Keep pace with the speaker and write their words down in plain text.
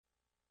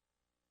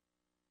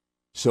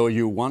So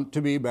you want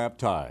to be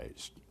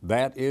baptized.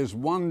 That is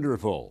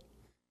wonderful.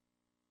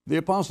 The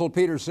Apostle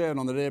Peter said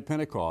on the day of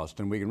Pentecost,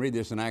 and we can read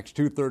this in Acts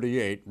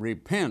 2:38,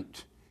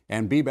 repent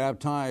and be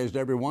baptized,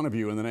 every one of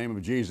you, in the name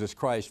of Jesus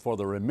Christ for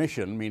the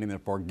remission, meaning the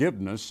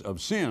forgiveness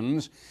of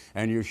sins,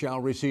 and you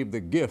shall receive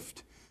the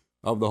gift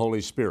of the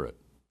Holy Spirit.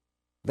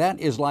 That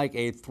is like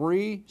a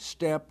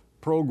three-step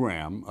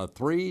program, a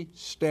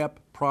three-step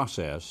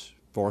process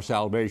for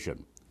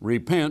salvation.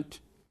 Repent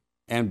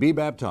and be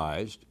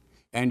baptized,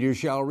 and you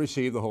shall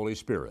receive the Holy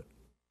Spirit.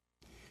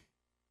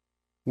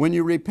 When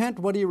you repent,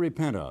 what do you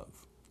repent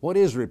of? What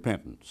is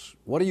repentance?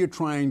 What are you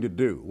trying to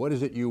do? What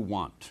is it you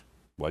want?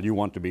 Well, you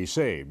want to be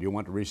saved. You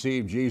want to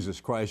receive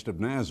Jesus Christ of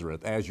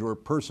Nazareth as your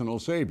personal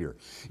Savior.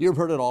 You've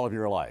heard it all of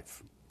your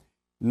life.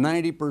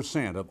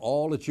 90% of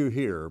all that you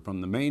hear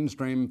from the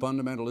mainstream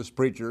fundamentalist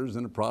preachers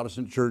in the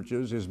Protestant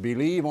churches is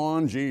believe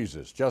on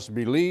Jesus. Just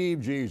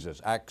believe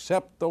Jesus.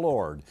 Accept the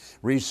Lord.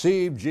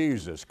 Receive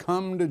Jesus.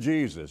 Come to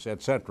Jesus,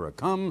 etc.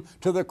 Come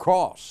to the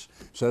cross,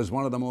 says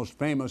one of the most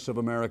famous of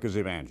America's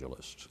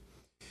evangelists.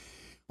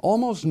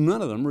 Almost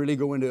none of them really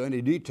go into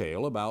any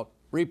detail about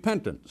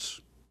repentance.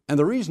 And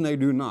the reason they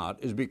do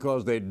not is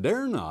because they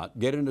dare not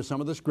get into some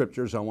of the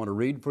scriptures I want to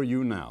read for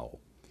you now.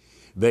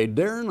 They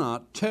dare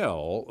not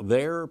tell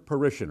their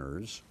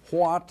parishioners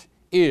what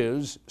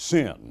is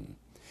sin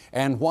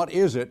and what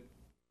is it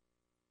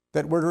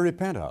that we're to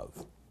repent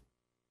of.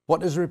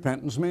 What does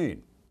repentance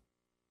mean?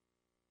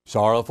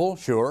 Sorrowful,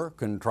 sure.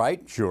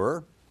 Contrite,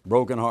 sure.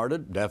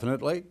 Brokenhearted,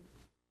 definitely.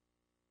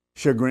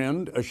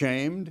 Chagrined,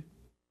 ashamed.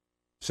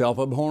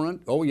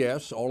 Self-abhorrent, oh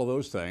yes, all of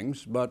those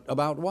things. But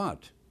about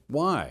what?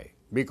 Why?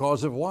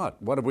 Because of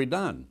what? What have we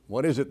done?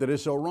 What is it that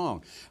is so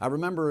wrong? I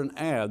remember an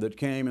ad that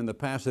came in the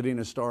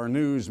Pasadena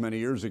Star-News many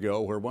years ago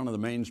where one of the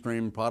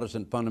mainstream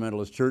Protestant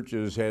fundamentalist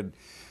churches had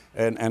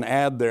an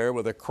ad there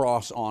with a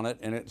cross on it,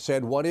 and it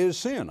said, what is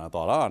sin? I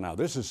thought, now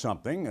this is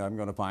something. I'm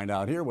going to find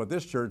out here what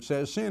this church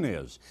says sin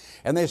is.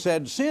 And they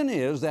said, sin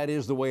is, that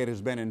is the way it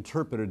has been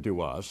interpreted to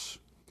us,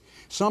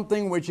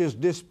 something which is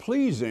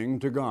displeasing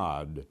to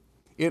God.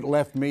 It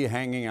left me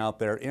hanging out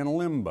there in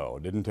limbo,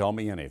 didn't tell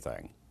me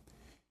anything.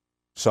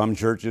 Some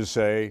churches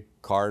say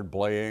card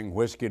playing,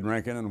 whiskey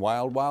drinking, and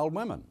wild, wild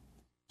women.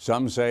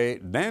 Some say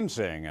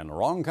dancing and the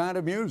wrong kind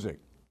of music.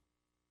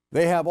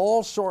 They have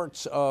all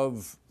sorts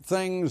of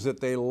things that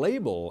they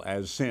label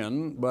as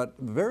sin, but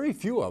very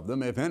few of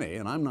them, if any,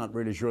 and I'm not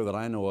really sure that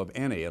I know of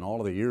any in all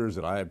of the years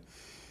that I've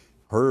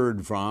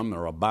heard from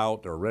or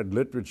about or read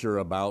literature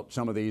about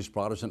some of these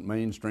Protestant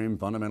mainstream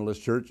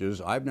fundamentalist churches,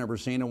 I've never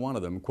seen a one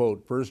of them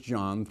quote 1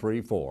 John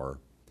 3:4.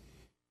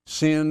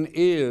 Sin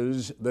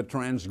is the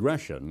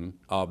transgression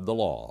of the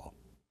law.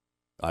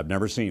 I've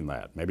never seen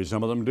that. Maybe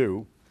some of them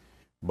do,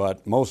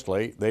 but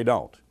mostly they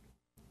don't.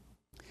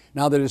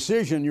 Now, the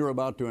decision you're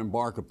about to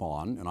embark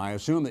upon, and I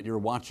assume that you're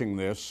watching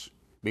this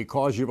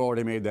because you've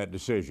already made that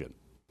decision,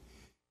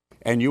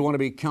 and you want to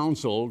be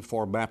counseled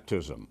for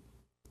baptism.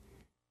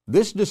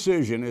 This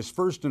decision is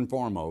first and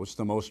foremost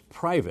the most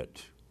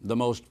private, the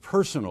most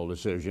personal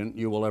decision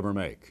you will ever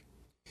make.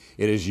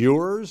 It is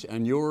yours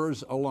and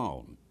yours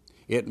alone.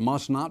 It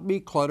must not be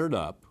cluttered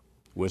up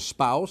with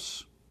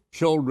spouse,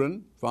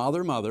 children,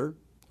 father, mother,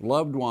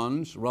 loved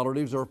ones,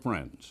 relatives, or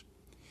friends.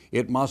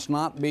 It must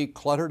not be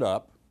cluttered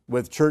up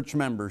with church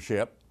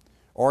membership,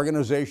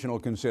 organizational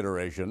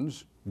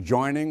considerations,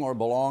 joining or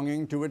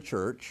belonging to a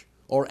church,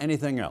 or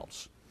anything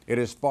else. It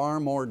is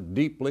far more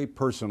deeply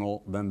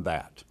personal than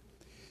that.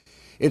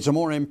 It's a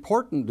more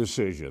important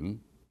decision,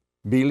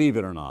 believe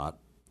it or not,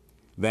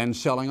 than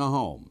selling a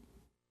home,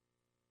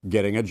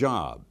 getting a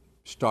job,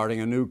 starting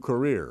a new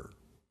career.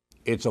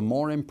 It's a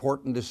more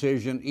important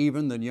decision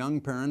even than young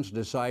parents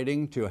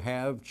deciding to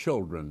have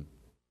children.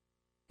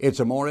 It's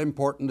a more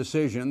important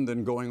decision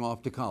than going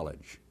off to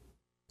college.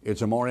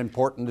 It's a more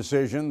important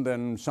decision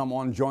than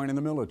someone joining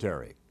the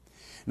military.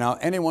 Now,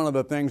 any one of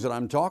the things that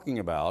I'm talking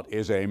about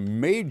is a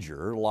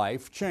major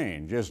life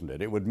change, isn't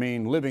it? It would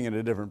mean living in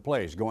a different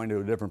place, going to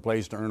a different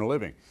place to earn a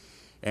living,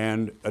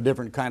 and a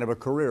different kind of a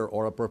career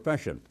or a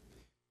profession.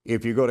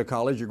 If you go to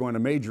college, you're going to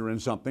major in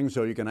something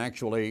so you can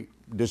actually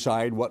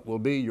decide what will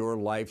be your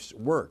life's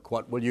work.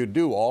 What will you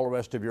do all the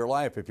rest of your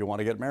life if you want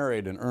to get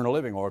married and earn a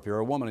living, or if you're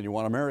a woman and you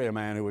want to marry a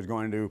man who is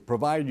going to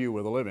provide you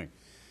with a living.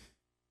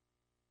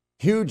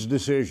 Huge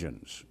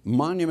decisions,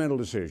 monumental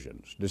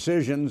decisions,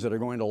 decisions that are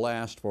going to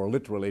last for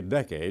literally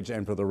decades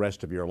and for the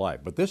rest of your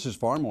life. But this is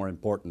far more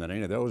important than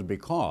any of those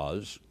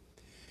because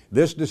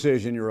this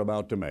decision you're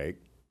about to make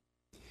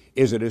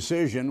is a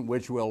decision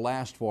which will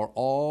last for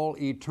all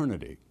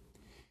eternity.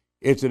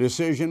 It's a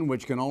decision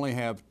which can only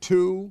have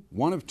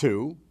one of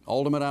two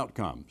ultimate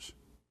outcomes.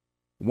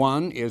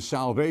 One is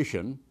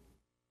salvation,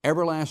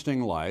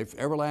 everlasting life,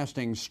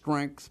 everlasting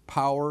strength,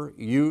 power,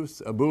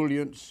 youth,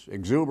 ebullience,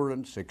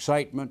 exuberance,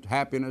 excitement,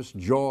 happiness,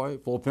 joy,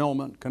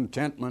 fulfillment,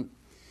 contentment,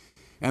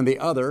 and the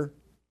other,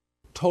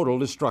 total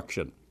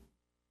destruction.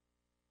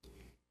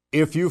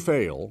 If you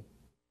fail,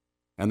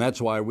 and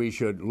that's why we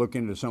should look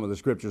into some of the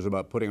scriptures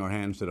about putting our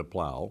hands to the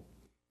plow,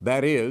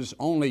 That is,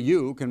 only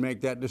you can make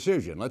that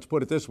decision. Let's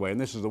put it this way,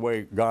 and this is the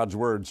way God's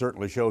Word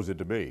certainly shows it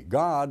to be.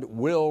 God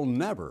will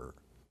never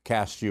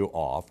cast you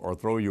off or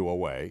throw you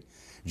away.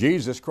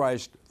 Jesus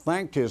Christ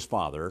thanked His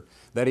Father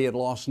that He had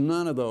lost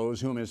none of those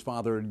whom His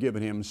Father had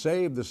given Him,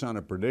 save the son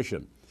of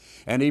perdition.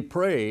 And He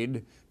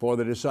prayed for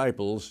the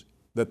disciples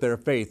that their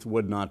faith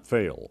would not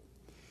fail.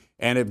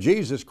 And if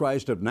Jesus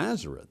Christ of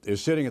Nazareth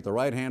is sitting at the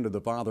right hand of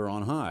the Father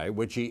on high,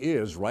 which He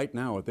is right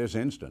now at this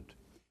instant,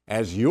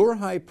 as your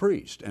high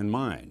priest and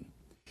mine,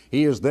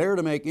 He is there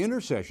to make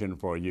intercession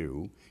for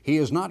you. He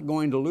is not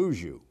going to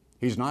lose you.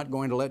 He's not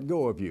going to let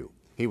go of you.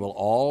 He will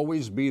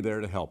always be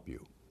there to help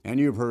you. And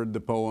you've heard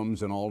the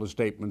poems and all the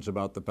statements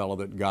about the fellow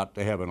that got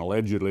to heaven,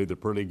 allegedly the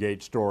pearly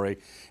gate story,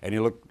 and he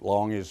looked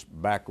along his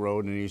back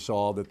road and he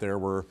saw that there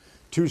were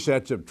two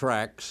sets of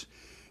tracks,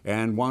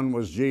 and one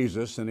was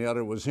Jesus and the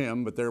other was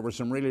him, but there were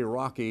some really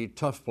rocky,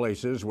 tough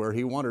places where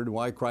he wondered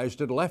why Christ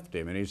had left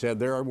him. And he said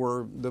there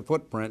were the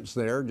footprints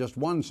there, just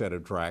one set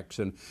of tracks,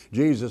 and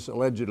Jesus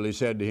allegedly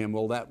said to him,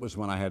 well, that was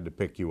when I had to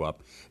pick you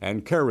up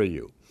and carry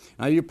you.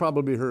 Now, you've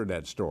probably heard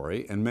that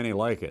story, and many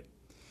like it.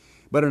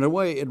 But in a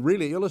way, it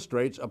really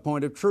illustrates a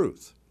point of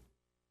truth.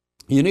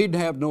 You need to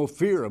have no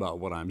fear about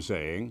what I'm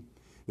saying,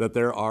 that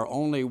there are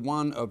only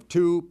one of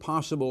two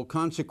possible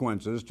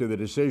consequences to the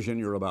decision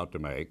you're about to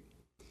make,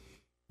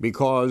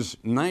 because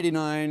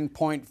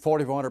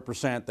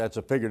 99.44%, that's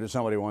a figure that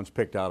somebody once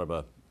picked out of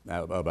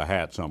a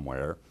hat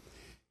somewhere.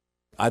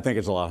 I think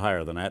it's a lot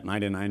higher than that.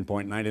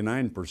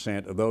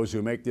 99.99% of those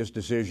who make this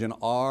decision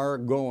are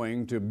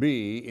going to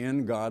be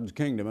in God's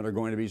kingdom and are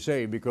going to be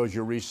saved because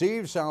you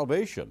receive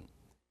salvation.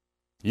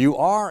 You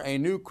are a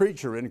new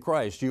creature in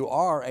Christ. You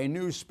are a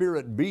new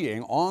spirit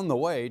being on the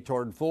way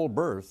toward full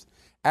birth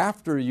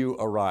after you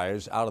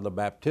arise out of the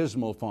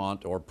baptismal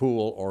font or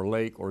pool or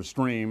lake or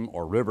stream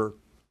or river.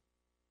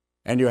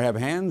 And you have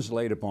hands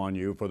laid upon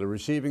you for the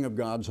receiving of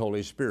God's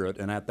Holy Spirit.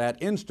 And at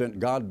that instant,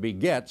 God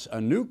begets a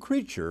new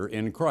creature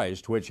in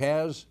Christ, which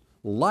has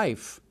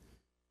life,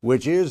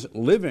 which is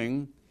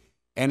living,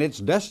 and its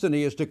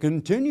destiny is to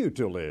continue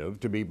to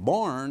live, to be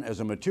born as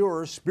a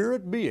mature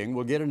spirit being.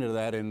 We'll get into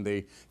that in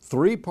the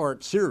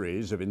three-part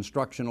series of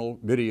instructional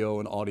video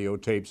and audio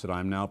tapes that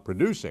I'm now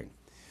producing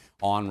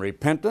on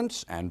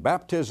repentance and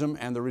baptism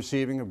and the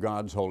receiving of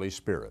God's Holy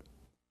Spirit.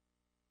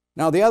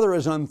 Now, the other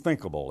is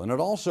unthinkable, and it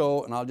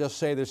also, and I'll just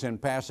say this in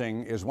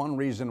passing, is one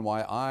reason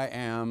why I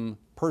am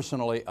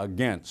personally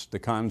against the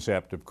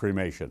concept of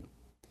cremation.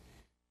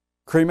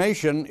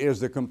 Cremation is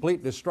the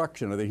complete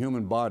destruction of the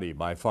human body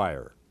by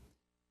fire.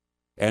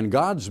 And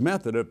God's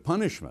method of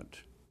punishment,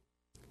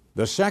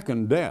 the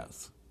second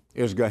death,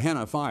 is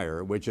Gehenna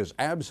fire, which is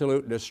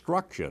absolute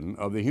destruction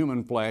of the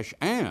human flesh,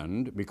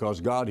 and,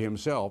 because God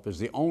Himself is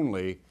the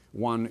only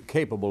one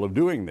capable of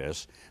doing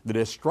this, the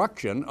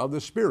destruction of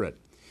the spirit.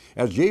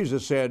 As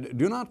Jesus said,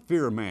 do not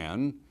fear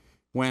man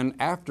when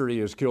after he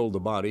has killed the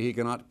body, he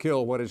cannot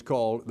kill what is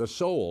called the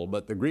soul,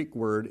 but the Greek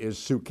word is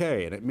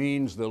psyche, and it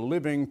means the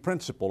living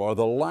principle or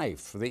the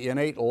life, the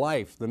innate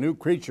life, the new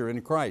creature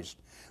in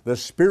Christ, the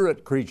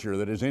spirit creature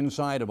that is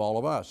inside of all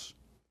of us.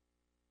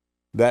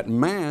 That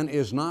man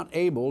is not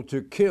able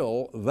to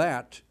kill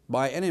that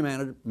by any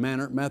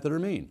manner, method, or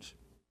means.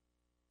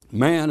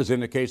 Man, as in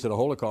the case of the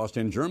Holocaust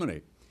in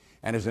Germany,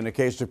 and as in the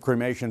case of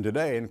cremation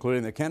today,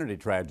 including the Kennedy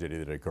tragedy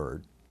that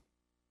occurred,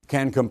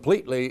 can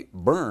completely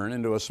burn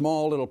into a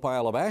small little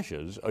pile of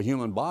ashes a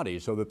human body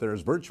so that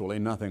there's virtually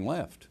nothing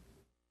left.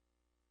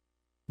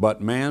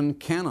 But man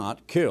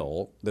cannot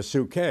kill the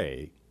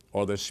psyche,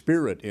 or the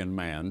spirit in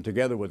man,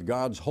 together with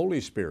God's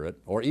Holy Spirit,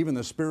 or even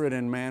the spirit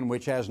in man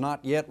which has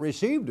not yet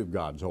received of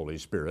God's Holy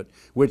Spirit,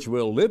 which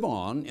will live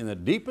on in the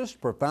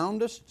deepest,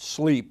 profoundest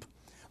sleep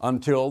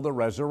until the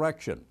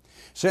resurrection.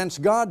 Since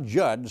God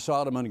judged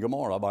Sodom and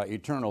Gomorrah by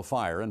eternal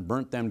fire and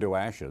burnt them to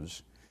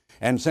ashes,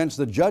 and since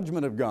the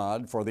judgment of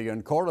God for the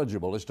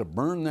incorrigible is to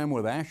burn them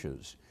with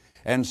ashes,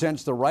 and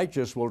since the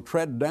righteous will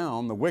tread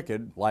down the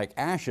wicked like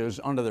ashes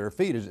under their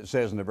feet, as it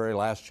says in the very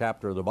last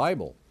chapter of the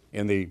Bible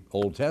in the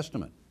Old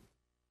Testament,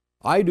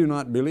 I do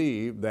not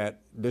believe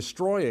that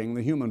destroying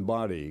the human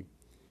body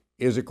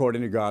is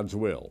according to God's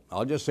will.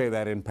 I'll just say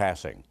that in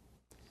passing.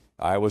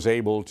 I was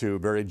able to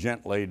very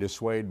gently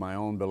dissuade my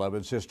own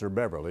beloved sister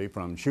Beverly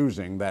from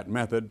choosing that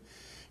method,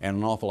 and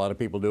an awful lot of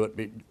people do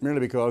it merely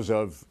because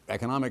of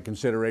economic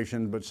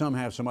considerations, but some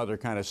have some other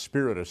kind of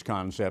spiritist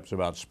concepts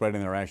about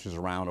spreading their ashes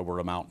around over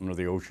a mountain or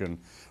the ocean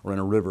or in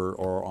a river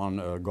or on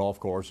a golf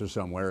course or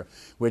somewhere,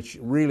 which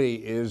really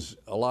is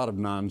a lot of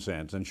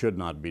nonsense and should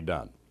not be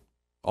done.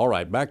 All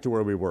right, back to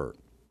where we were.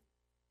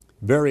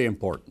 Very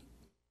important.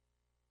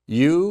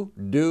 You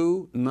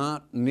do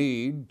not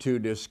need to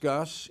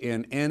discuss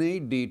in any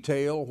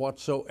detail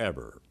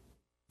whatsoever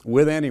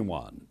with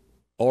anyone,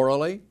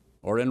 orally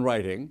or in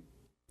writing,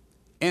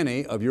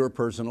 any of your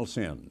personal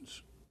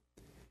sins.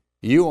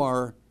 You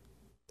are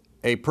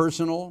a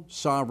personal,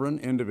 sovereign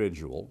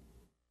individual.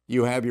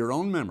 You have your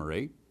own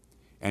memory,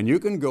 and you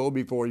can go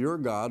before your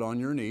God on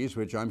your knees,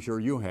 which I'm sure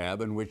you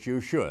have and which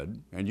you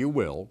should, and you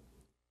will,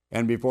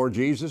 and before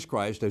Jesus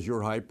Christ as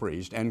your high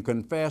priest and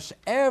confess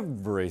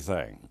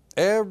everything,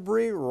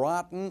 every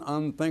rotten,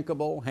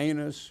 unthinkable,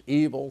 heinous,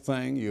 evil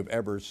thing you've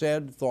ever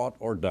said, thought,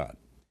 or done.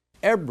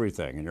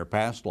 Everything in your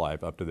past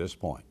life up to this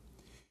point.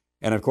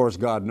 And of course,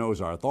 God knows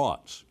our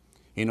thoughts.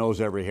 He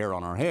knows every hair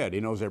on our head. He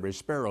knows every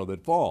sparrow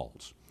that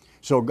falls.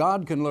 So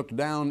God can look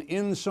down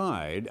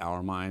inside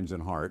our minds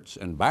and hearts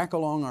and back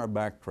along our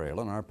back trail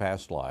in our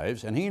past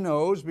lives, and He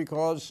knows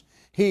because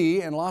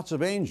He and lots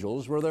of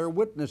angels were there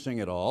witnessing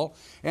it all,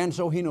 and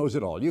so He knows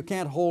it all. You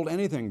can't hold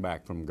anything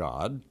back from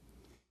God,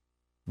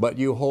 but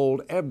you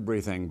hold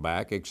everything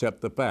back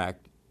except the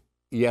fact,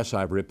 yes,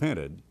 I've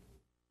repented,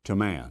 to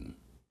man.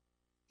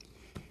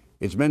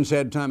 It's been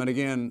said time and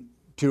again,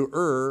 to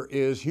err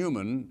is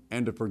human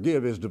and to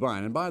forgive is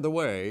divine. And by the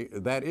way,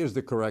 that is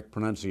the correct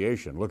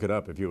pronunciation. Look it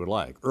up if you would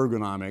like.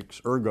 Ergonomics,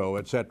 ergo,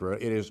 etc.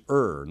 It is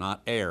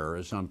not err,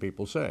 as some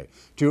people say.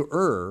 To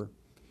err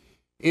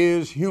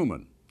is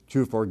human.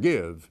 To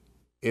forgive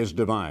is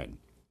divine.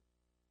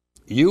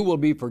 You will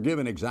be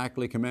forgiven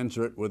exactly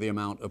commensurate with the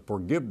amount of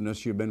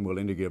forgiveness you've been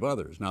willing to give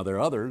others. Now, there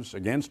are others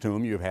against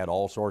whom you've had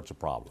all sorts of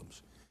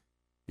problems.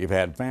 You've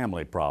had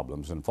family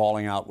problems and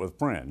falling out with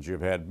friends.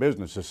 You've had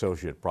business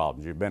associate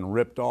problems. You've been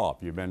ripped off.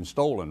 You've been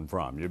stolen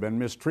from. You've been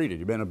mistreated.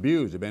 You've been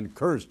abused. You've been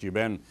cursed. You've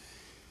been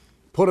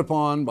put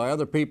upon by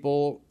other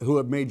people who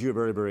have made you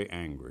very, very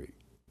angry.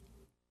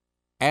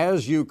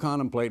 As you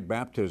contemplate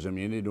baptism,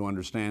 you need to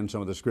understand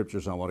some of the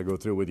scriptures I want to go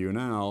through with you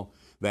now,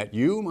 that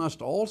you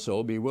must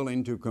also be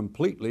willing to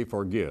completely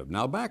forgive.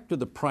 Now, back to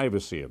the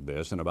privacy of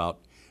this and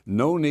about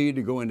no need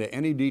to go into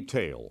any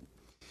detail.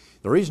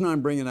 The reason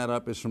I'm bringing that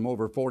up is from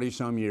over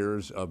 40-some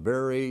years of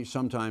very,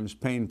 sometimes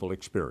painful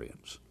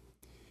experience.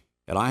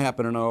 And I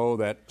happen to know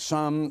that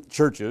some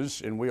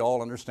churches, and we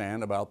all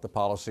understand about the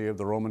policy of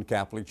the Roman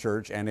Catholic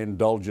Church and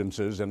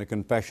indulgences in a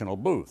confessional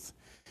booth.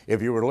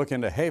 If you were to look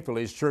into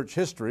Haefele's church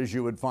histories,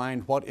 you would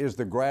find what is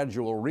the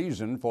gradual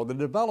reason for the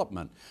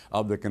development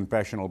of the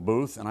confessional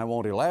booth. And I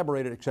won't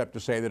elaborate it except to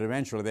say that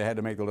eventually they had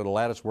to make the little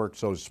lattice work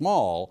so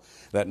small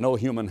that no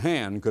human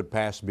hand could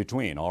pass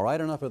between. All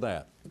right, enough of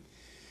that.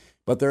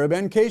 But there have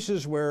been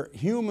cases where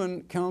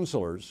human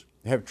counselors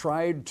have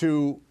tried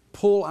to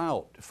pull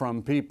out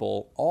from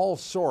people all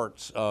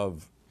sorts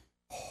of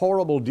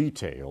horrible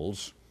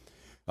details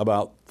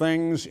about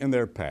things in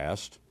their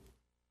past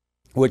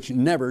which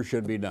never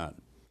should be done.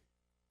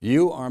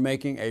 You are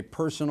making a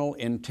personal,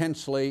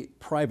 intensely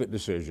private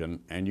decision,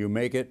 and you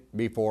make it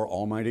before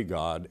Almighty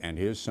God and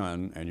His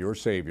Son and your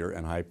Savior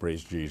and High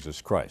Priest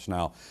Jesus Christ.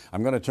 Now,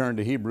 I'm going to turn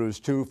to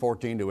Hebrews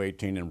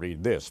 2:14-18 and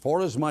read this.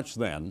 "Forasmuch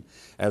then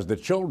as the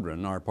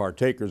children are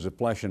partakers of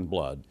flesh and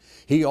blood,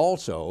 He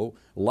also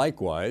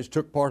likewise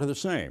took part of the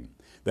same,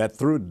 that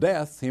through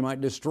death He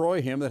might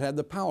destroy him that had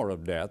the power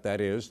of death,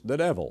 that is, the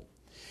devil,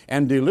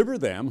 and deliver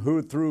them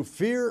who through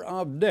fear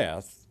of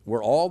death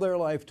were all their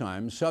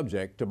lifetime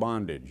subject to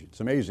bondage."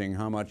 It's amazing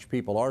how much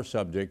people are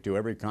subject to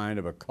every kind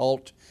of a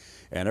cult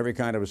and every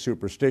kind of a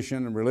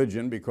superstition and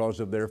religion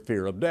because of their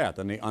fear of death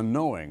and the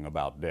unknowing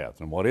about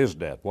death. And what is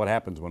death? What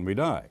happens when we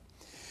die?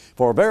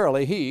 "For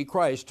verily He,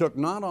 Christ, took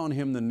not on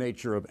Him the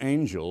nature of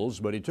angels,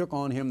 but He took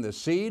on Him the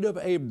seed of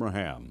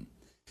Abraham.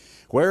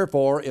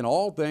 Wherefore in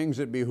all things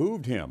it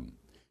behooved Him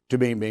to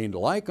be made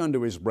like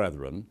unto His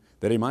brethren,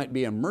 that He might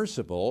be a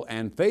merciful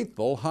and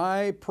faithful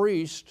high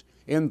priest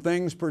in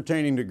things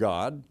pertaining to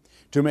God,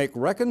 to make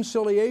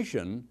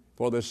reconciliation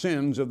for the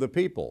sins of the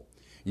people."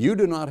 You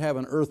do not have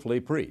an earthly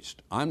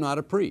priest. I'm not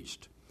a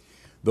priest.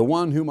 The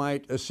one who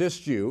might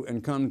assist you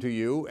and come to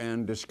you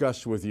and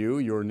discuss with you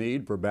your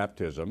need for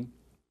baptism.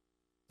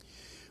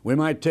 We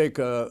might take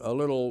a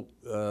little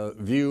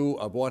view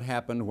of what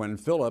happened when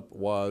Philip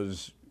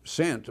was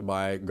sent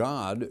by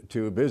God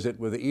to visit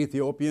with the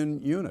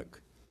Ethiopian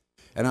eunuch,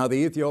 and how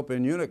the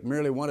Ethiopian eunuch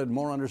merely wanted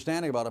more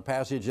understanding about a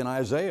passage in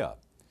Isaiah.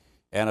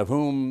 And of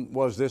whom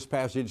was this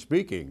passage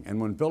speaking?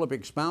 And when Philip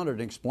expounded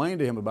and explained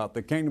to him about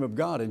the kingdom of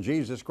God and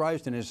Jesus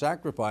Christ and His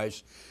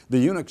sacrifice, the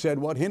eunuch said,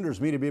 "What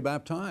hinders me to be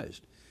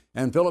baptized?"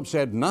 And Philip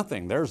said,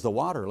 "Nothing. There's the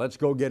water. Let's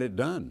go get it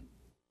done."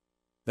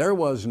 There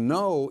was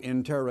no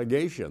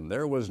interrogation.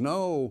 There was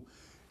no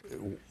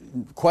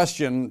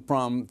question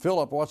from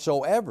Philip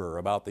whatsoever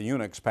about the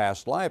eunuch's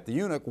past life. The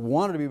eunuch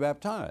wanted to be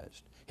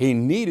baptized. He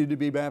needed to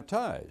be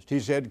baptized. He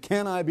said,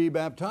 "Can I be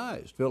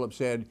baptized?" Philip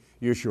said,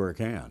 "You sure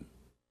can."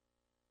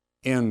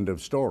 End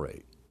of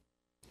story.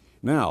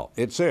 Now,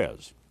 it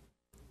says,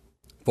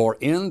 "For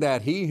in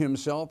that He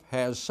Himself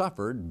has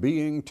suffered,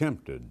 being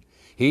tempted,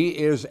 He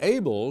is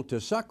able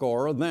to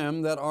succor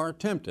them that are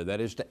tempted."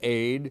 That is, to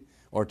aid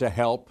or to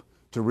help,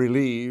 to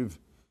relieve,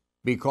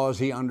 because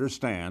He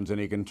understands, and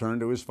He can turn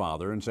to His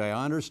Father and say,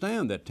 "I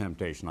understand that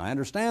temptation. I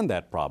understand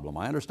that problem.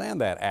 I understand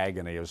that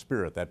agony of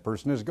spirit that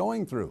person is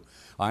going through.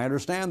 I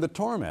understand the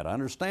torment. I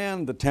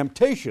understand the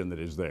temptation that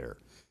is there."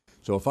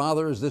 So,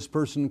 Father, as this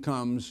person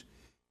comes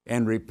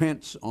and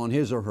repents on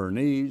his or her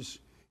knees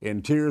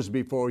in tears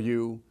before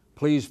you,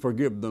 please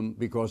forgive them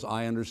because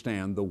I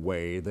understand the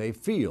way they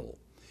feel.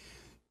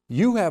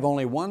 You have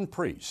only one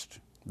priest.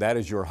 That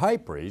is your high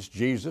priest,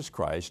 Jesus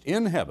Christ,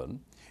 in heaven,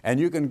 and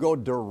you can go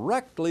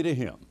directly to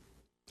Him.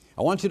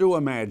 I want you to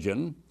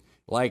imagine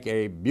like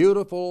a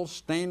beautiful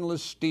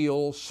stainless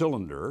steel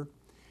cylinder,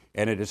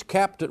 and it is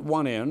capped at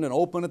one end and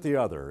open at the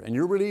other, and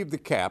you relieve the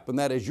cap, and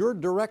that is your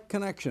direct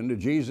connection to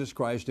Jesus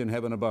Christ in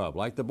heaven above,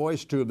 like the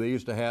voice tube they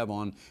used to have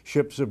on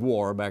ships of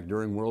war back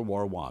during World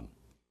War I.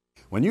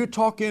 When you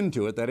talk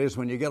into it, that is,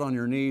 when you get on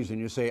your knees and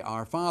you say,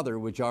 "Our Father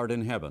which art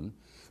in heaven,"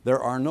 there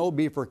are no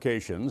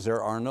bifurcations,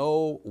 there are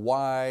no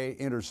Y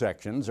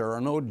intersections, there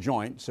are no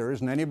joints, there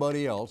isn't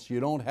anybody else. You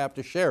don't have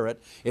to share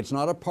it. It's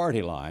not a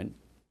party line.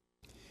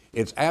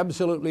 It's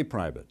absolutely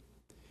private.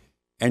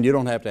 And you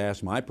don't have to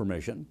ask my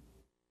permission,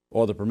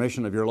 or the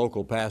permission of your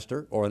local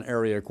pastor, or an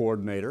area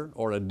coordinator,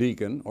 or a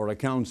deacon, or a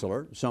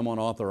counselor, someone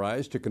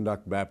authorized to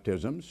conduct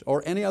baptisms,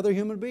 or any other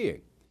human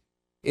being.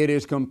 It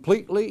is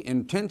completely,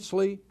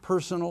 intensely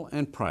personal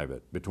and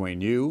private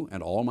between you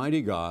and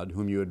Almighty God,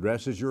 whom you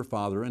address as your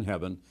Father in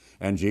heaven,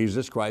 and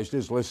Jesus Christ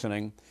is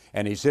listening,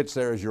 and He sits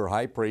there as your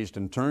high priest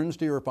and turns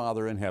to your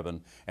Father in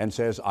heaven and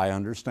says, "I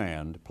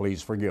understand,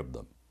 please forgive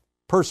them."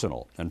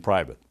 Personal and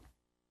private.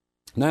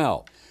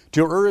 Now,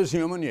 to err is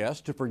human, yes,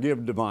 to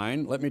forgive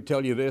divine. Let me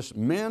tell you this,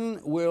 men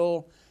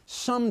will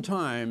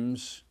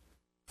sometimes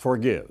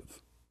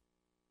forgive.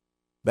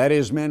 That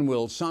is, men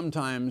will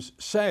sometimes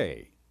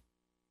say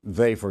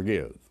they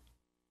forgive.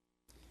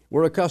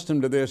 We're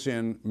accustomed to this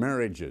in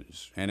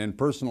marriages and in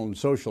personal and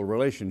social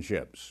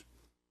relationships.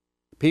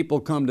 People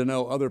come to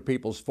know other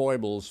people's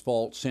foibles,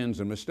 faults, sins,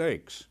 and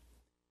mistakes.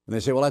 And they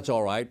say, "Well, that's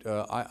all right,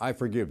 I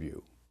forgive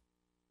you."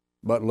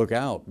 But look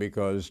out,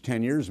 because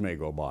 10 years may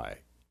go by,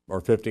 or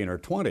 15 or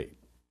 20.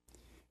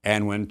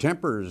 And when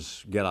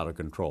tempers get out of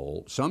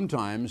control,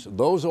 sometimes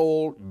those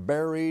old,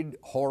 buried,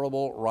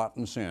 horrible,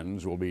 rotten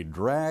sins will be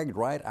dragged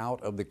right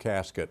out of the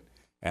casket,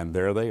 and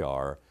there they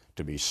are,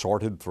 to be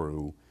sorted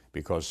through,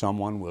 because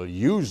someone will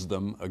use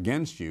them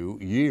against you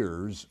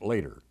years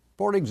later.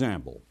 For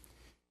example,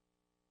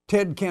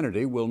 Ted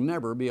Kennedy will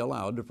never be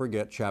allowed to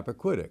forget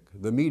Chappaquiddick.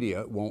 The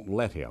media won't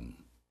let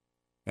him.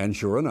 And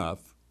sure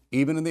enough,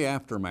 even in the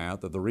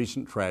aftermath of the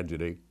recent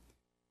tragedy,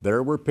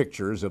 there were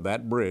pictures of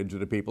that bridge of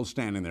the people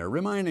standing there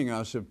reminding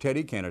us of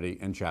Teddy Kennedy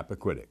and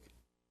Chappaquiddick.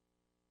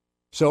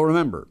 So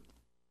remember,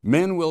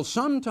 men will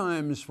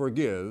sometimes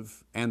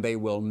forgive and they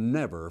will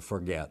never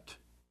forget.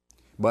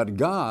 But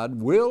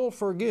God will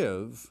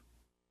forgive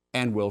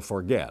and will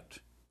forget.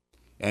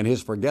 And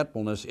His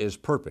forgetfulness is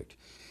perfect.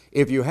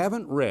 If you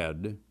haven't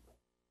read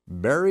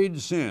Buried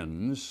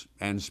Sins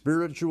and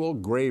Spiritual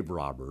Grave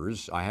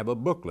Robbers, I have a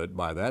booklet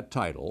by that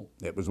title.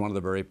 It was one of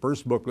the very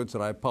first booklets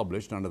that I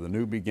published under the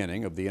new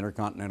beginning of the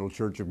Intercontinental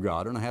Church of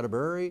God, and I had a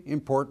very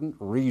important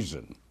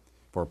reason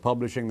for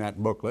publishing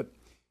that booklet.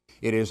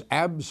 It is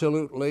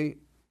absolutely,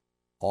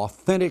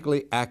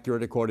 authentically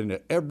accurate according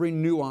to every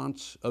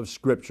nuance of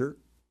Scripture.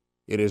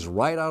 It is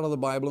right out of the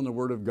Bible and the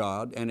Word of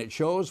God, and it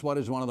shows what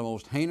is one of the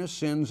most heinous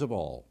sins of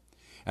all.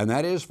 And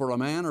that is for a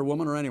man or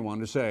woman or anyone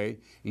to say,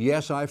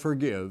 "Yes, I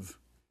forgive,"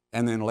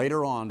 and then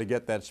later on to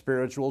get that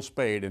spiritual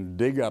spade and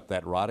dig up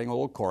that rotting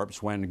old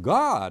corpse when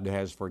God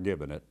has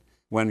forgiven it,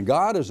 when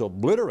God has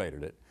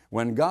obliterated it,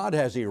 when God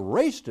has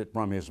erased it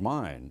from His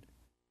mind,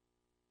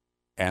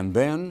 and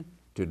then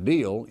to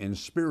deal in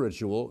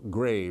spiritual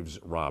graves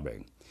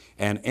robbing.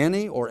 And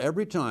any or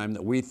every time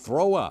that we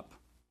throw up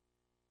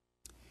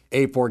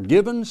a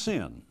forgiven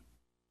sin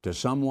to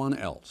someone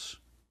else,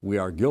 we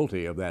are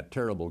guilty of that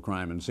terrible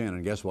crime and sin.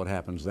 And guess what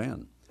happens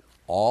then?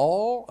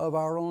 All of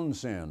our own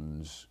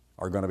sins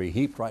are going to be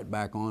heaped right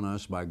back on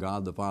us by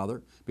God the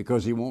Father,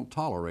 because He won't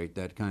tolerate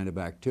that kind of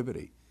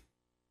activity.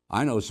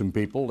 I know some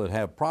people that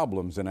have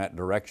problems in that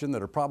direction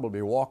that are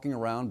probably walking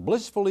around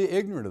blissfully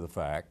ignorant of the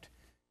fact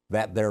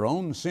that their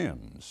own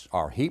sins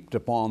are heaped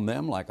upon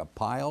them like a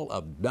pile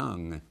of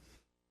dung,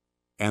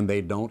 and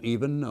they don't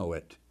even know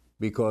it,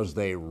 because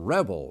they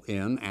revel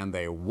in and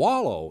they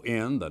wallow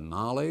in the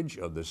knowledge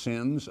of the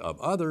sins of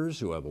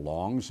others who have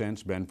long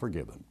since been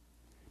forgiven.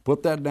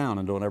 Put that down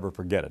and don't ever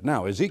forget it.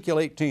 Now, Ezekiel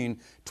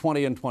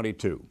 18:20 and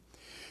 22.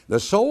 "The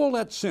soul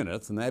that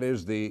sinneth," and that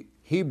is the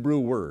Hebrew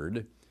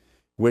word,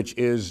 which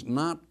is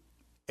not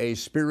a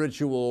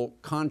spiritual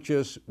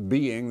conscious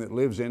being that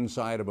lives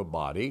inside of a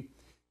body,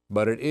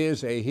 but it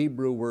is a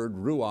Hebrew word,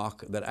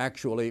 ruach, that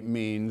actually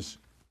means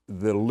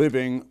the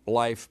living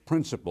life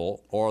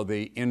principle, or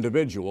the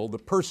individual, the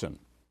person.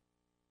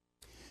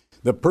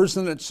 "The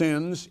person that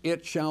sins,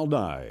 it shall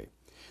die.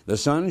 The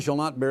Son shall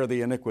not bear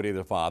the iniquity of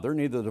the Father,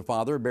 neither the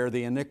Father bear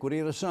the iniquity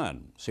of the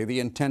Son." See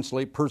the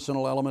intensely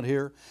personal element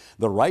here?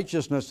 "The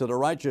righteousness of the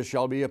righteous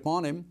shall be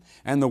upon him,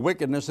 and the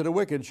wickedness of the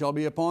wicked shall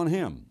be upon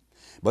him.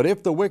 But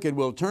if the wicked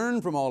will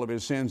turn from all of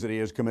his sins that he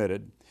has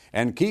committed,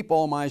 and keep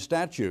all my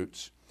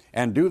statutes,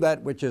 and do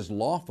that which is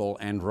lawful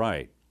and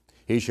right,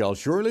 he shall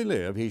surely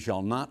live, he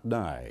shall not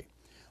die.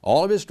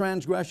 All of his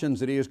transgressions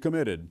that he has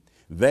committed,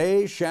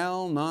 they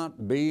shall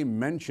not be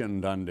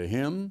mentioned unto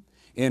him.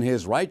 In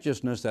his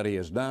righteousness that he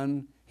has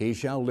done, he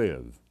shall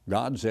live."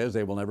 God says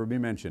they will never be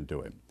mentioned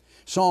to him.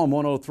 Psalm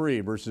 103,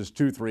 verses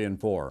 2, 3, and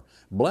 4.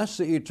 "Bless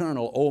the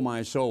Eternal, O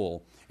my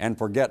soul, and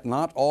forget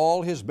not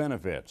all His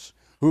benefits,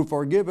 who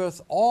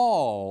forgiveth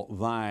all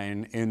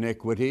thine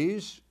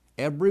iniquities,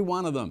 every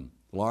one of them,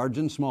 large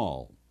and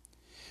small,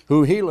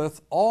 who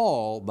healeth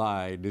all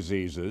thy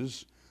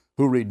diseases,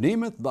 who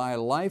redeemeth thy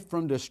life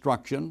from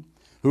destruction,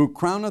 who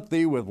crowneth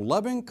thee with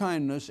loving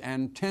kindness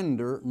and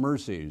tender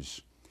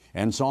mercies.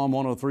 And Psalm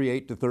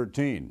 103,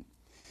 8-13.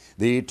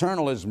 The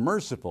Eternal is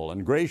merciful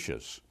and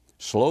gracious,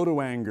 slow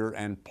to anger,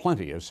 and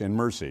plenteous in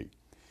mercy.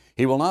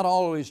 He will not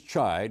always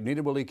chide,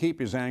 neither will he keep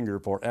his anger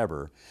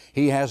forever.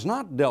 He has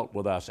not dealt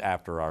with us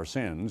after our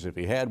sins. If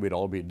he had, we'd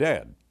all be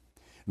dead.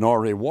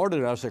 Nor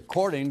rewarded us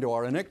according to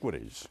our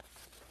iniquities.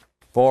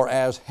 For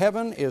as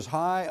heaven is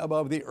high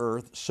above the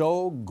earth,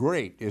 so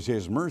great is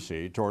his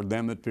mercy toward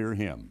them that fear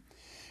him.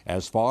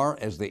 As far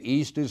as the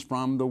east is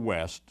from the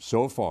west,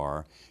 so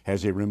far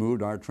has he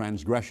removed our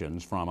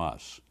transgressions from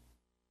us.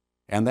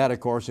 And that, of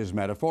course, is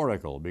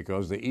metaphorical,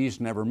 because the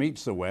east never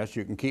meets the west.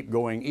 You can keep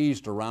going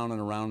east around and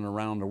around and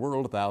around the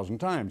world 1,000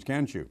 times,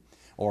 can't you?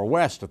 Or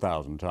west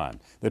 1,000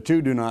 times. The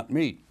two do not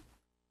meet.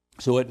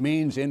 So it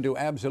means into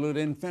absolute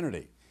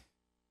infinity,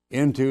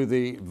 into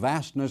the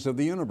vastness of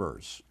the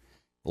universe.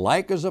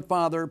 Like as a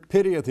father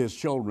pitieth his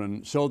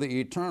children, so the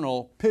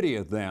Eternal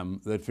pitieth them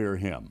that fear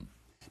him.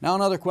 Now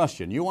another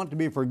question. You want to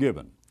be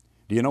forgiven.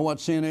 Do you know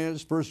what sin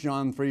is? 1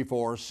 John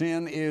 3:4,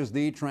 sin is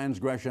the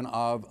transgression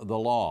of the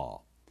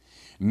law.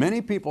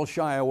 Many people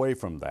shy away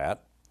from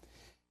that,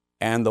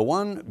 and the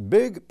one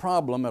big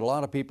problem that a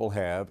lot of people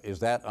have is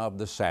that of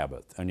the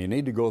Sabbath. And you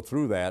need to go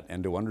through that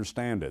and to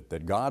understand it,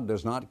 that God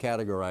does not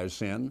categorize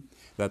sin,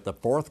 that the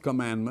fourth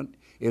commandment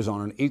is on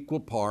an equal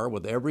par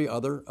with every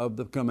other of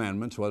the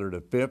commandments, whether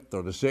the fifth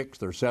or the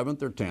sixth or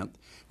seventh or 10th,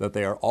 that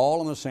they are all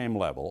on the same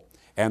level,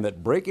 and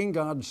that breaking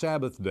God's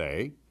Sabbath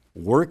day,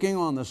 working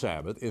on the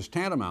Sabbath, is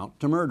tantamount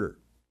to murder.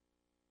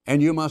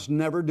 And you must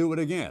never do it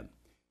again.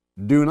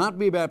 Do not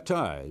be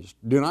baptized.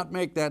 Do not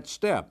make that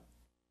step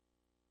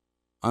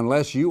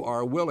unless you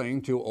are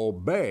willing to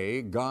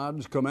obey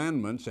God's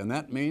commandments, and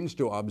that means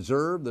to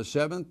observe the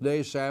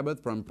seventh-day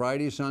Sabbath from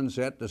Friday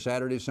sunset to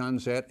Saturday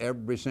sunset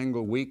every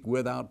single week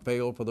without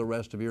fail for the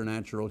rest of your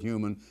natural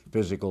human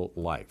physical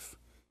life.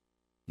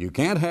 You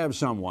can't have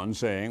someone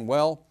saying,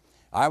 well,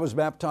 I was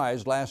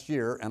baptized last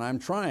year and I'm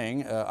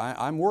trying,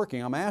 I'm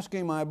working, I'm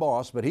asking my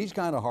boss, but he's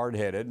kind of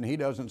hard-headed and he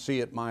doesn't see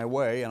it my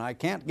way and I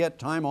can't get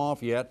time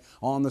off yet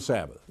on the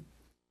Sabbath.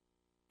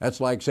 That's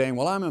like saying,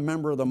 well, I'm a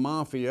member of the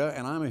mafia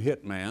and I'm a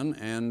hitman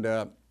and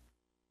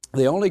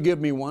they only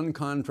give me one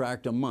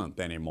contract a month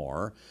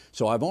anymore,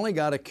 so I've only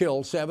got to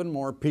kill 7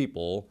 more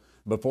people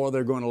before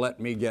they're going to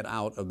let me get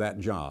out of that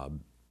job.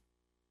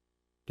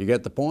 Do you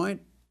get the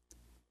point?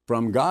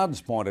 From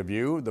God's point of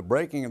view, the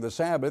breaking of the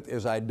Sabbath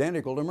is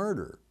identical to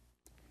murder.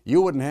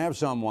 You wouldn't have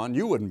someone,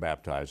 you wouldn't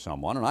baptize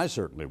someone, and I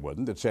certainly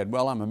wouldn't, that said,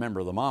 well, I'm a member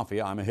of the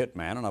mafia, I'm a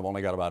hitman, and I've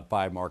only got about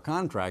 5 more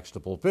contracts to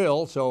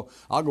fulfill, so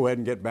I'll go ahead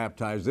and get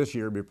baptized this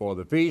year before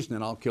the feast, and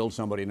then I'll kill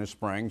somebody in the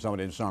spring,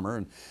 somebody in the summer,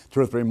 and 2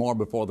 or 3 more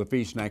before the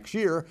feast next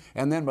year,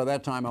 and then by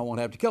that time I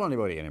won't have to kill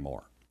anybody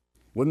anymore.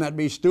 Wouldn't that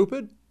be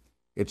stupid?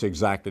 It's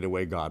exactly the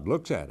way God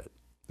looks at it.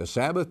 The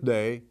Sabbath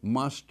day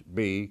must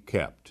be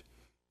kept.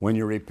 When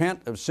you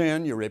repent of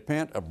sin, you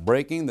repent of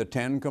breaking the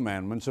 10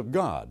 commandments of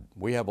God.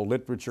 We have a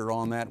literature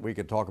on that. We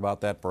could talk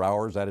about that for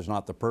hours. That is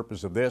not the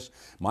purpose of this.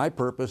 My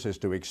purpose is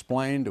to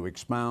explain, to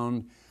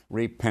expound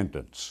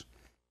repentance.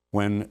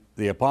 When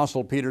the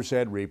Apostle Peter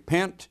said,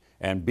 repent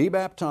and be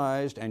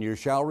baptized and you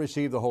shall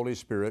receive the Holy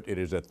Spirit, it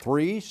is a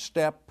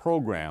 3-step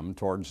program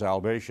toward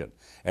salvation.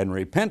 And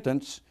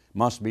repentance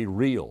must be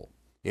real.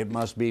 It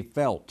must be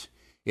felt.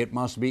 It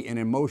must be an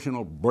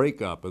emotional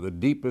breakup of the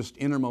deepest,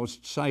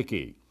 innermost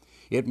psyche.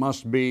 It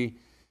must be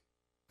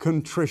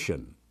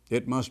contrition.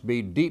 It must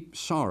be deep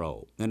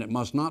sorrow, and it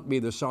must not be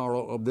the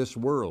sorrow of this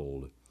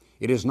world.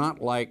 It is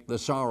not like the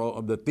sorrow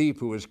of the thief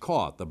who is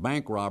caught. The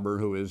bank robber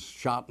who is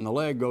shot in the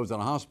leg goes to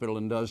the hospital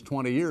and does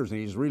 20 years,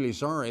 and he's really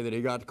sorry that he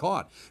got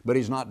caught. But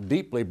he's not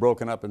deeply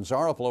broken up and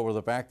sorrowful over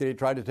the fact that he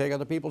tried to take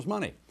other people's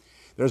money.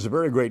 There's a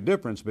very great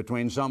difference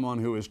between someone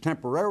who is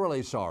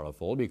temporarily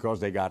sorrowful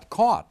because they got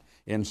caught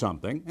in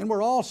something, and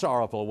we're all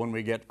sorrowful when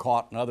we get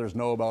caught and others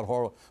know about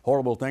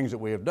horrible things that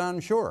we have done,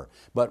 sure,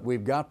 but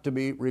we've got to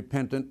be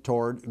repentant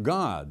toward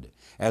God.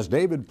 As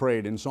David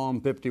prayed in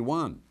Psalm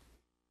 51,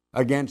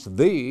 against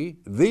thee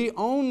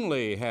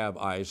only have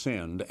I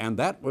sinned, and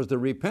that was the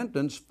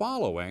repentance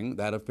following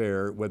that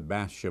affair with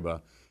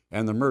Bathsheba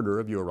and the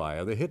murder of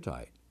Uriah the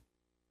Hittite.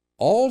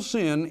 All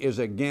sin is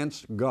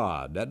against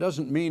God. That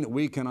doesn't mean that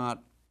we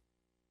cannot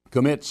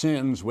commit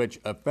sins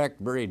which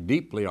affect very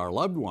deeply our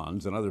loved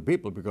ones and other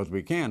people, because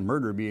we can,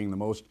 murder being the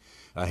most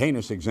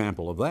heinous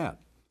example of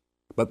that.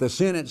 But the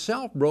sin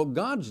itself broke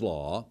God's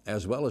law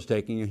as well as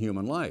taking a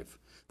human life.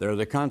 There are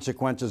the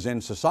consequences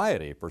in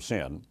society for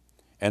sin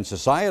and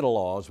societal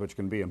laws which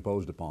can be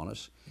imposed upon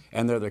us,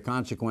 and there are the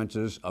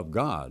consequences of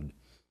God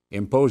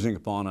imposing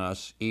upon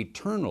us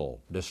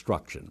eternal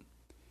destruction.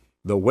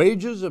 The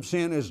wages of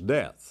sin is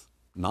death,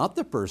 not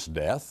the first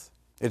death.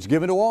 It's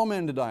given to all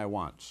men to die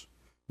once.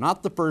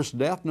 Not the first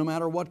death, no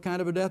matter what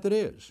kind of a death it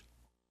is.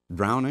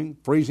 Drowning,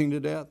 freezing to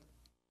death,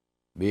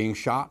 being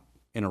shot,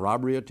 in a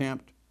robbery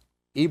attempt,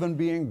 even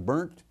being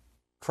burnt,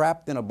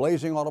 trapped in a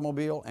blazing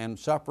automobile and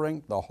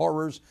suffering the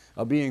horrors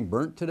of being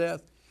burnt to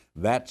death,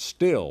 that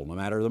still, no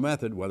matter the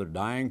method, whether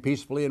dying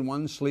peacefully in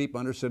one's sleep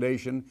under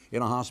sedation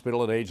in a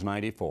hospital at age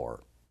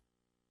 94,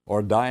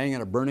 or dying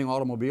in a burning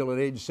automobile at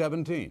age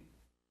 17,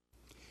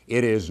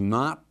 it is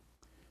not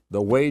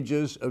the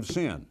wages of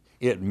sin.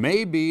 It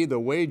may be the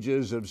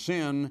wages of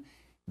sin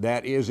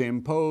that is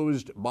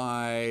imposed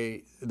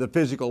by the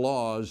physical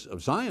laws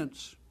of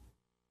science.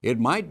 It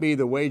might be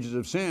the wages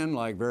of sin,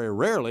 like very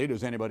rarely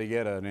does anybody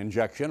get an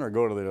injection or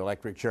go to the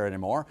electric chair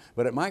anymore,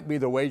 but it might be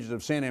the wages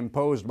of sin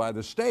imposed by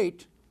the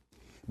state,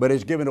 but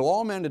it's given to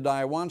all men to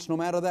die once, no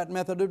matter that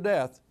method of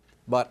death.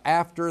 But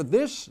after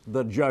this,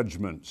 the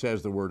judgment,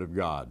 says the Word of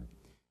God.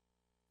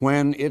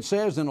 When it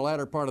says in the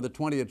latter part of the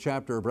 20th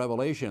chapter of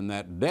Revelation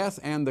that death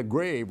and the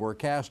grave were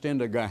cast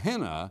into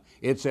Gehenna,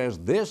 it says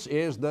this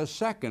is the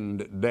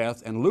second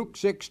death. And Luke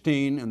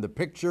 16, in the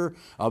picture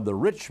of the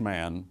rich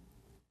man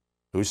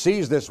who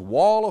sees this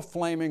wall of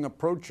flaming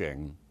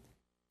approaching,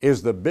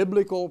 is the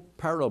biblical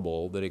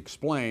parable that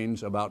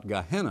explains about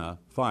Gehenna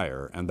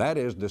fire, and that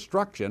is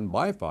destruction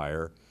by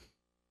fire,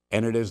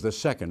 and it is the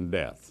second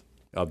death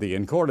of the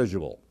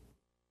incorrigible.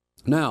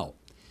 Now,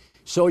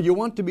 so you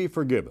want to be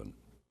forgiven.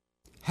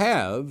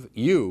 Have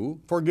you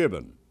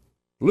forgiven?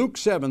 Luke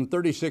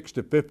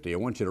 7:36-50, I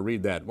want you to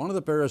read that. One of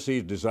the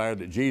Pharisees desired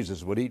that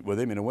Jesus would eat with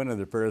him, and he went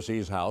into the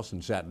Pharisee's house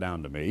and sat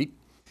down to meat.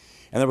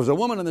 And there was a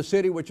woman in the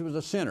city which was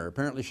a sinner.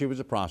 Apparently she was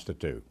a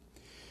prostitute.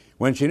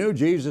 When she knew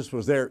Jesus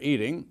was there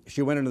eating,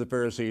 she went into the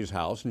Pharisee's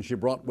house, and she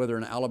brought with her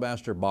an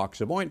alabaster box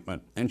of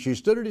ointment. And she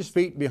stood at his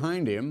feet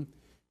behind him,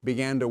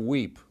 began to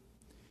weep.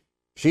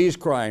 She's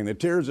crying, the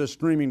tears are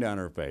streaming down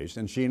her face,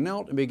 and she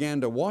knelt and began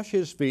to wash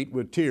his feet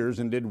with tears,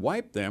 and did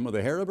wipe them with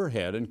the hair of her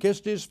head, and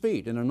kissed his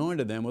feet, and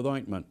anointed them with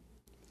ointment.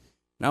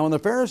 Now when the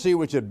Pharisee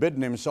which had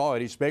bidden him saw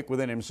it, he spake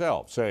within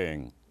himself,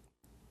 saying,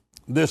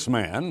 this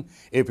man,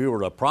 if he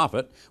were a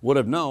prophet, would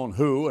have known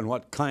who and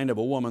what kind of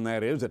a woman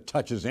that is that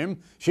touches him.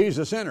 She's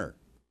a sinner.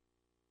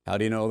 How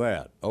do you know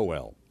that? Oh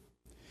well.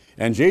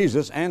 And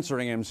Jesus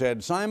answering him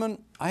said,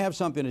 Simon, I have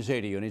something to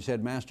say to you. And he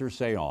said, Master,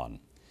 say on.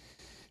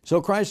 So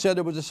Christ said,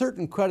 there was a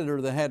certain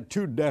creditor that had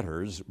two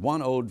debtors.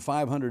 One owed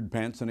 500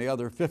 pence and the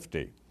other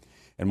 50.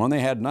 And when they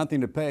had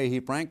nothing to pay, he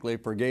frankly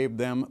forgave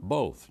them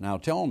both. Now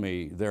tell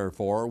me,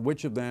 therefore,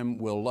 which of them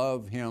will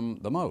love him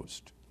the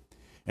most?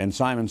 And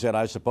Simon said,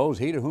 I suppose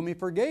he to whom he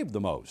forgave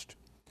the most.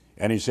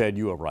 And he said,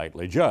 you have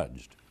rightly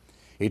judged.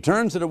 He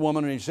turns to the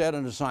woman and he said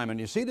unto Simon,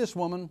 you see this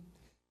woman?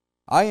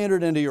 I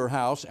entered into your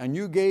house, and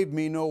you gave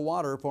me no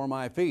water for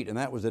my feet. And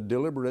that was a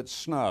deliberate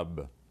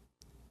snub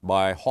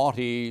by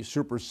haughty,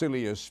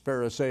 supercilious,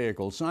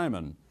 pharisaical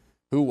Simon,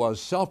 who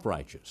was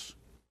self-righteous.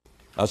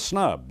 A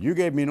snub. You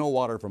gave me no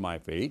water for my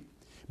feet,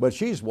 but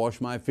she's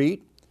washed my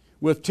feet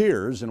with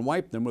tears and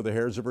wiped them with the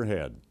hairs of her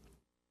head.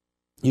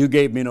 You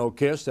gave me no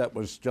kiss. That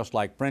was just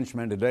like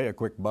Frenchmen today, a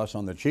quick buss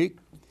on the cheek.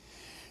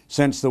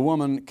 Since the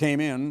woman came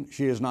in,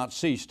 she has not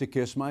ceased to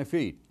kiss my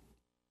feet.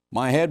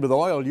 My head with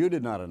oil you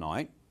did not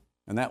anoint.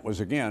 And that was,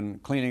 again,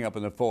 cleaning up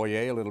in the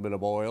foyer, a little bit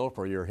of oil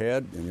for your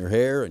head and your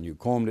hair, and you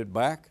combed it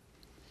back.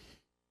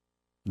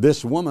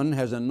 This woman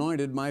has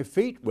anointed my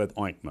feet with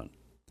ointment.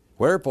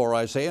 Wherefore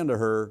I say unto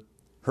her,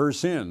 her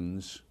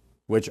sins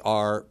which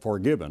are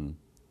forgiven,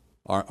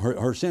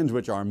 her sins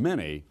which are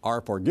many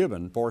are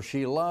forgiven, for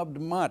she loved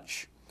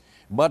much.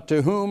 But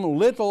to whom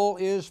little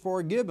is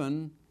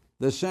forgiven,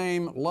 the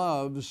same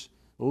loves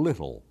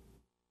little.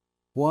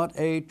 What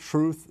a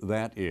truth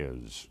that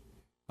is.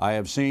 I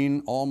have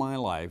seen all my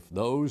life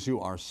those who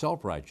are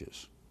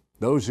self-righteous,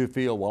 those who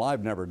feel, well,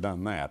 I've never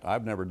done that.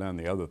 I've never done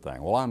the other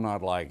thing. Well, I'm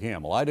not like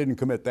him. Well, I didn't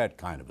commit that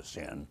kind of a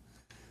sin.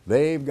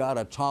 They've got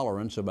a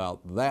tolerance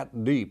about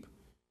that deep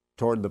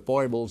toward the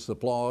foibles, the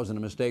flaws, and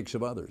the mistakes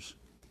of others.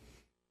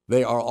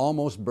 They are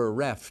almost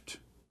bereft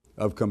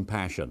of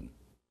compassion.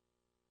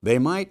 They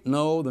might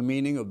know the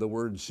meaning of the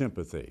word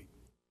sympathy,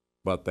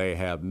 but they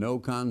have no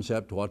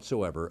concept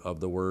whatsoever of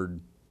the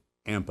word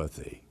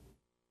empathy.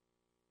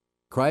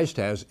 Christ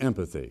has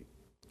empathy,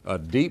 a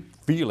deep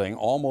feeling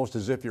almost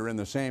as if you're in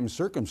the same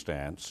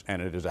circumstance,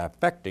 and it is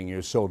affecting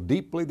you so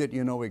deeply that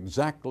you know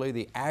exactly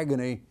the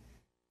agony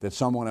that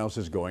someone else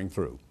is going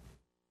through.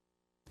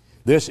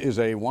 This is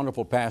a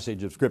wonderful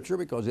passage of Scripture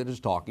because it is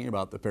talking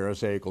about the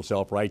Pharisaical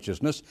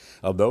self-righteousness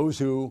of those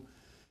who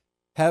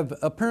have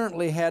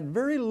apparently had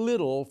very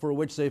little for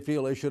which they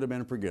feel they should have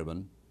been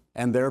forgiven,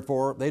 and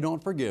therefore they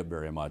don't forgive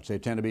very much. They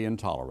tend to be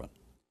intolerant.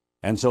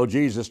 And so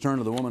Jesus turned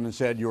to the woman and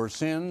said, your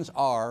sins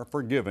are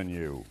forgiven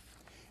you.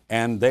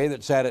 And they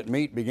that sat at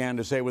meat began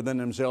to say within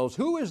themselves,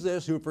 who is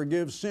this who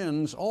forgives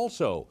sins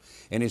also?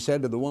 And he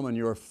said to the woman,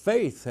 your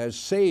faith has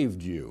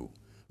saved you.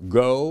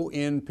 Go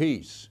in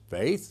peace.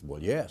 Faith?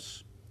 Well,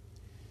 yes.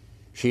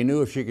 She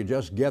knew if she could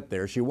just get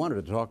there, she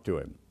wanted to talk to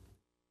him.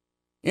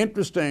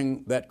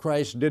 Interesting that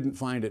Christ didn't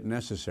find it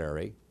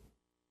necessary.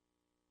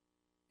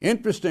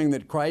 Interesting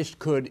that Christ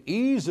could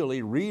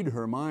easily read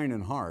her mind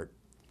and heart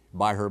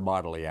by her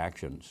bodily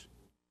actions.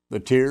 The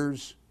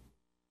tears,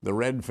 the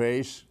red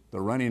face, the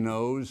runny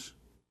nose,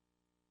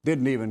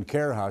 didn't even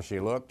care how she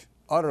looked,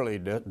 utterly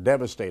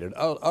devastated,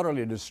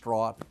 utterly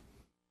distraught.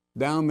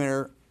 Down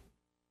there,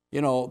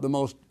 you know, the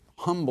most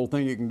humble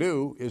thing you can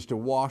do is to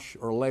wash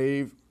or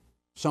lave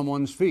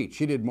someone's feet.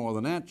 She did more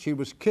than that. She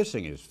was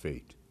kissing his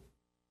feet,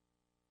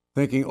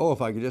 thinking, oh,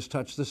 if I could just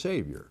touch the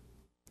Savior.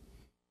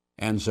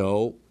 And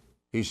so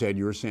he said,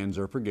 your sins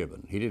are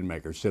forgiven. He didn't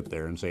make her sit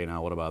there and say,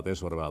 now what about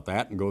this, what about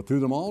that, and go through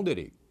them all, did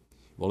he?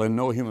 Well, then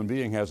no human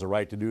being has the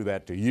right to do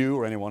that to you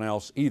or anyone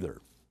else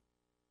either.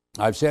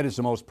 I've said it's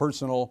the most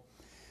personal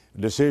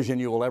decision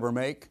you will ever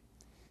make.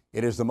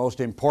 It is the most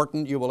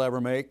important you will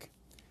ever make.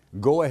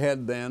 Go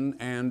ahead then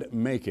and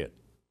make it.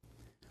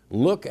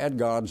 Look at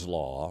God's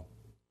law,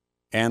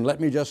 and let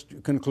me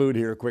just conclude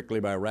here quickly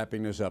by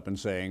wrapping this up and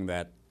saying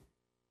that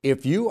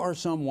if you are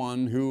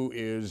someone who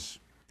is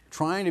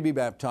trying to be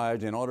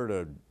baptized in order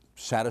to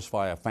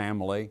satisfy a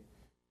family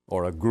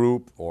or a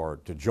group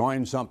or to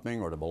join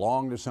something or to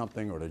belong to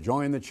something or to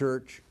join the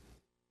church,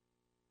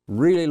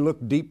 really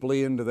look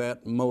deeply into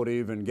that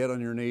motive and get on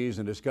your knees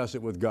and discuss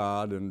it with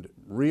God and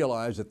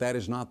realize that that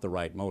is not the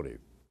right motive.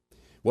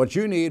 What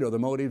you need are the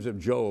motives of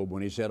Job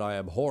when he said, I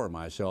abhor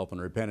myself and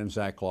repent in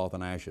sackcloth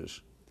and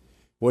ashes.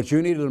 What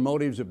you need are the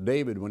motives of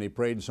David when he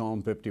prayed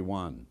Psalm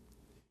 51.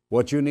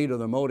 What you need are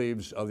the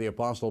motives of the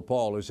Apostle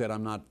Paul, who said,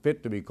 I'm not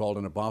fit to be called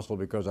an apostle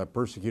because I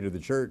persecuted the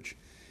church.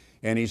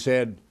 And he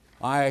said,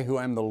 I who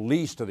am the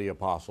least of the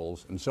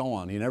apostles, and so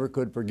on. He never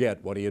could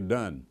forget what he had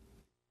done.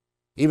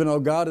 Even though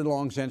God had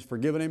long since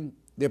forgiven him,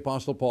 the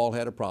Apostle Paul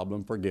had a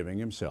problem forgiving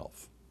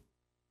himself.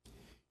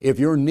 If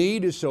your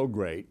need is so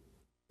great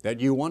that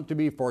you want to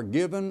be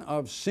forgiven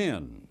of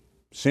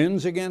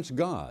sins against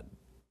God,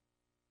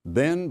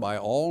 then by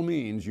all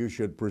means you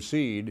should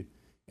proceed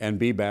and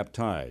be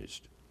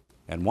baptized.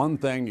 And one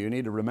thing you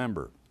need to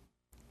remember,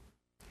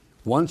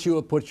 once you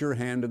have put your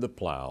hand to the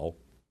plow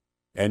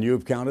and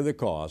you've counted the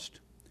cost,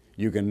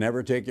 you can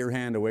never take your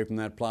hand away from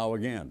that plow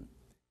again.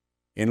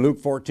 In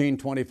Luke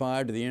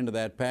 14:25, to the end of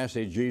that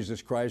passage,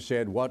 Jesus Christ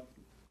said, what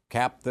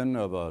captain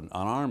of an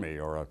army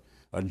or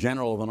a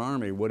general of an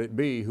army would it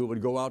be who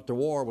would go out to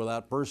war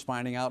without first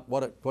finding out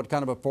what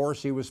kind of a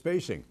force he was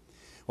facing?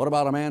 What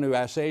about a man who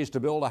essays to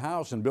build a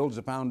house and builds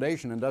a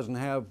foundation and doesn't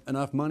have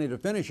enough money to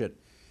finish it?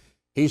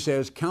 He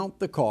says, count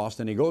the cost,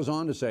 and he goes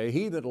on to say,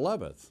 he that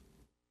loveth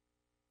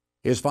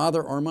his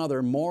father or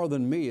mother more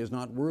than me is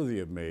not worthy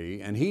of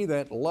me, and he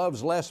that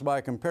loves less by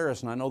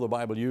comparison, I know the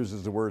Bible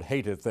uses the word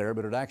hateth there,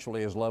 but it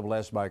actually is love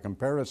less by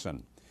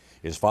comparison.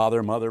 His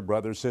father, mother,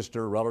 brother,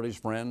 sister, relatives,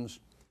 friends,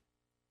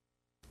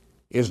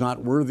 is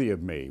not worthy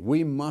of me.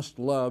 We must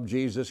love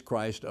Jesus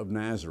Christ of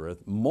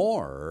Nazareth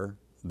more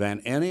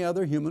than any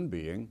other human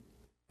being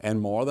and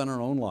more than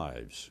our own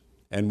lives.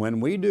 And when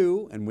we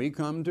do, and we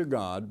come to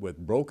God with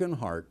broken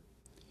heart,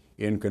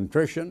 in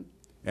contrition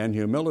and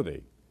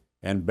humility,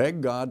 and beg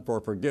God for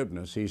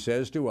forgiveness, He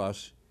says to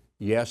us,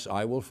 yes,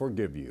 I will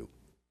forgive you.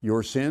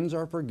 Your sins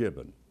are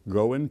forgiven.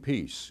 Go in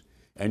peace.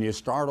 And you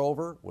start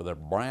over with a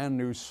brand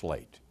new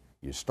slate.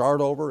 You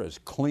start over as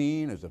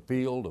clean as a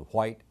field of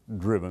white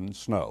driven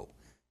snow.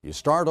 You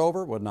start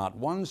over with not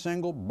one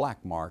single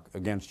black mark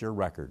against your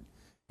record.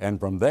 And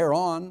from there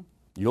on,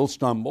 you'll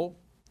stumble,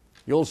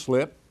 you'll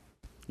slip,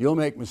 you'll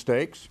make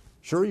mistakes.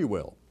 Sure you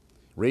will.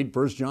 Read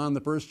 1 John, the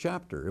first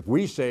chapter. If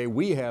we say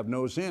we have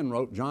no sin,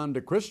 wrote John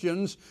to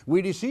Christians,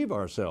 we deceive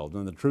ourselves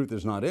and the truth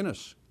is not in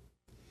us.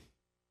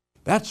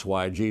 That's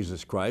why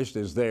Jesus Christ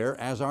is there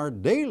as our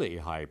daily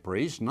high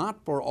priest,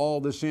 not for all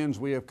the sins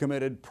we have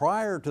committed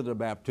prior to the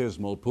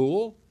baptismal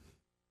pool,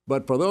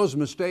 but for those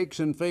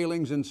mistakes and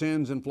failings and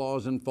sins and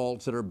flaws and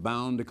faults that are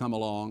bound to come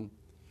along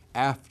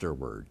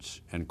afterwards.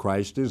 And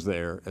Christ is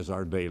there as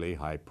our daily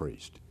high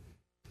priest.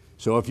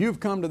 So if you've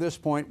come to this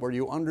point where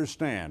you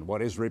understand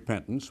what is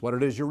repentance, what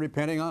it is you're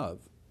repenting of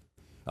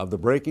the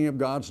breaking of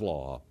God's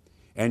law,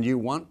 and you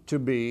want to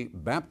be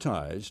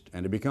baptized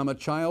and to become a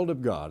child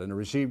of God and to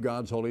receive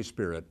God's Holy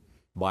Spirit,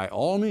 by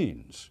all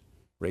means,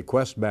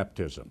 request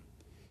baptism.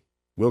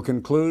 We'll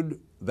conclude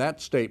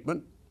that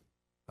statement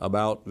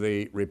about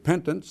the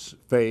repentance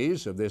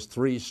phase of this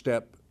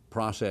three-step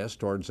process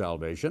toward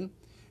salvation,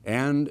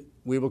 and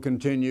we will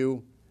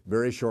continue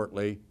very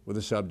shortly with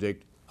the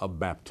subject of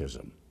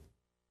baptism.